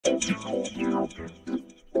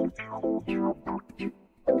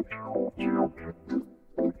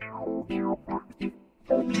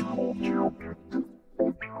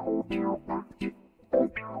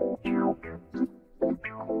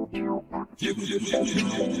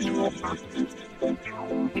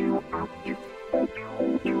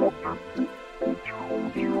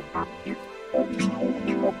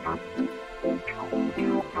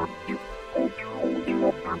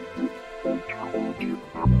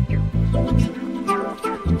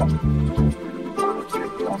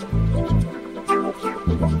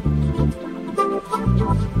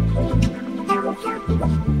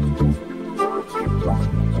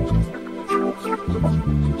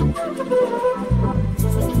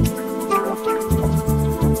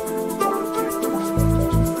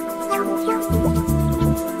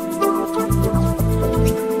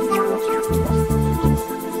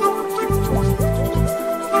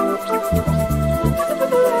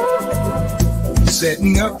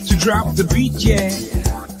Setting up to drop the beat, yeah.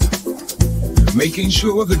 Making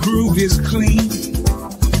sure the groove is clean.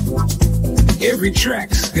 Every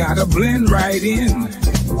track's gotta blend right in.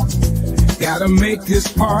 Gotta make this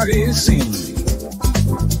party sing.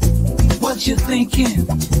 What you thinking?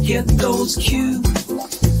 Get those cues.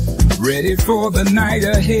 Ready for the night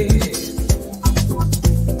ahead.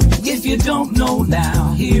 If you don't know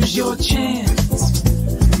now, here's your chance.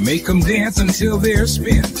 Make them dance until they're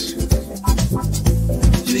spent.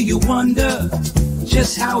 Do you wonder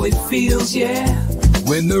just how it feels, yeah?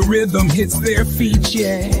 When the rhythm hits their feet,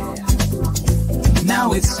 yeah.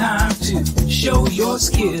 Now it's time to show your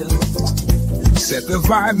skill. Set the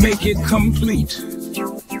vibe, make it complete.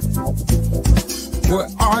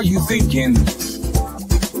 What are you thinking?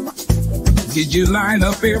 Did you line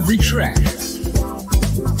up every track?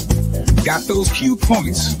 Got those cue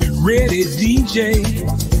points ready, DJ.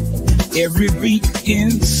 Every beat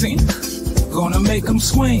in sync. Gonna make them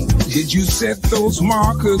swing. Did you set those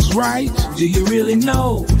markers right? Do you really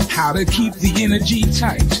know how to keep the energy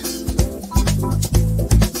tight?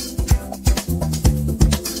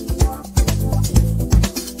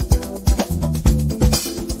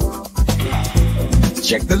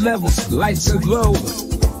 Check the levels, lights aglow.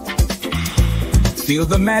 Feel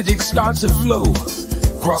the magic start to flow.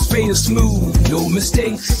 Crossfade smooth, no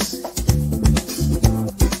mistakes.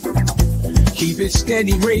 Keep it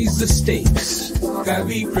steady, raise the stakes. Gotta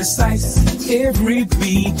be precise, every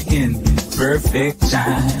beat in perfect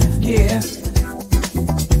time, yeah.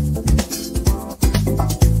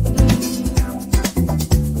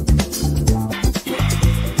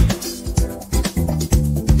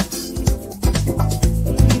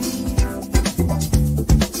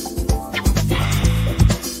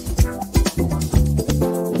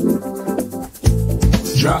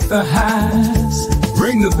 Drop the highs,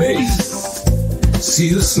 bring the bass.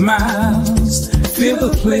 See the smiles, feel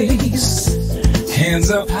the place. Hands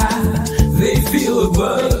up high, they feel a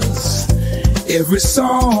buzz. Every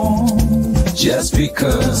song, just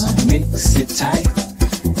because. Mix it tight,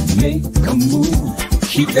 make a move.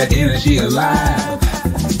 Keep that energy alive.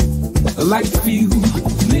 Like fuel,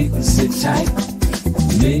 mix it tight,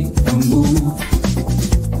 make a move.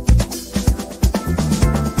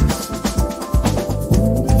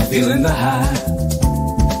 Feeling the high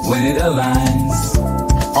when it aligns.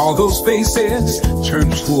 All those faces turn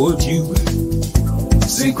toward you.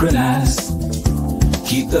 Synchronize,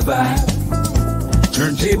 keep the vibe.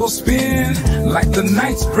 Turntable spin like the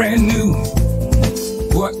night's brand new.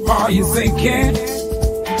 What are you thinking?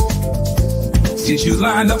 Did you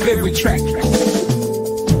line up every track?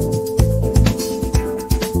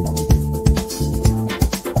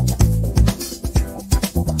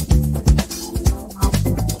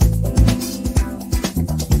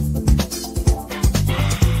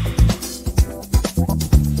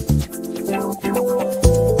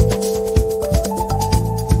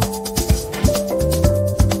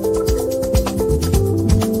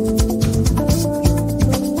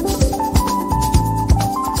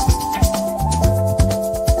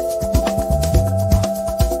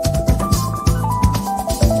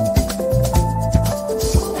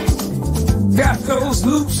 Those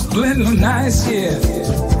loops blend them nice, yeah.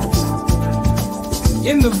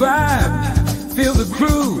 In the vibe, feel the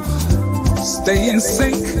groove. Stay in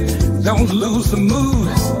sync, don't lose the mood.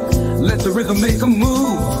 Let the rhythm make a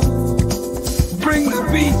move. Bring the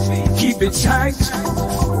beat, keep it tight.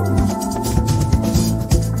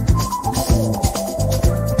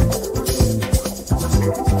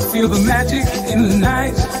 Feel the magic in the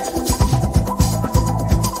night.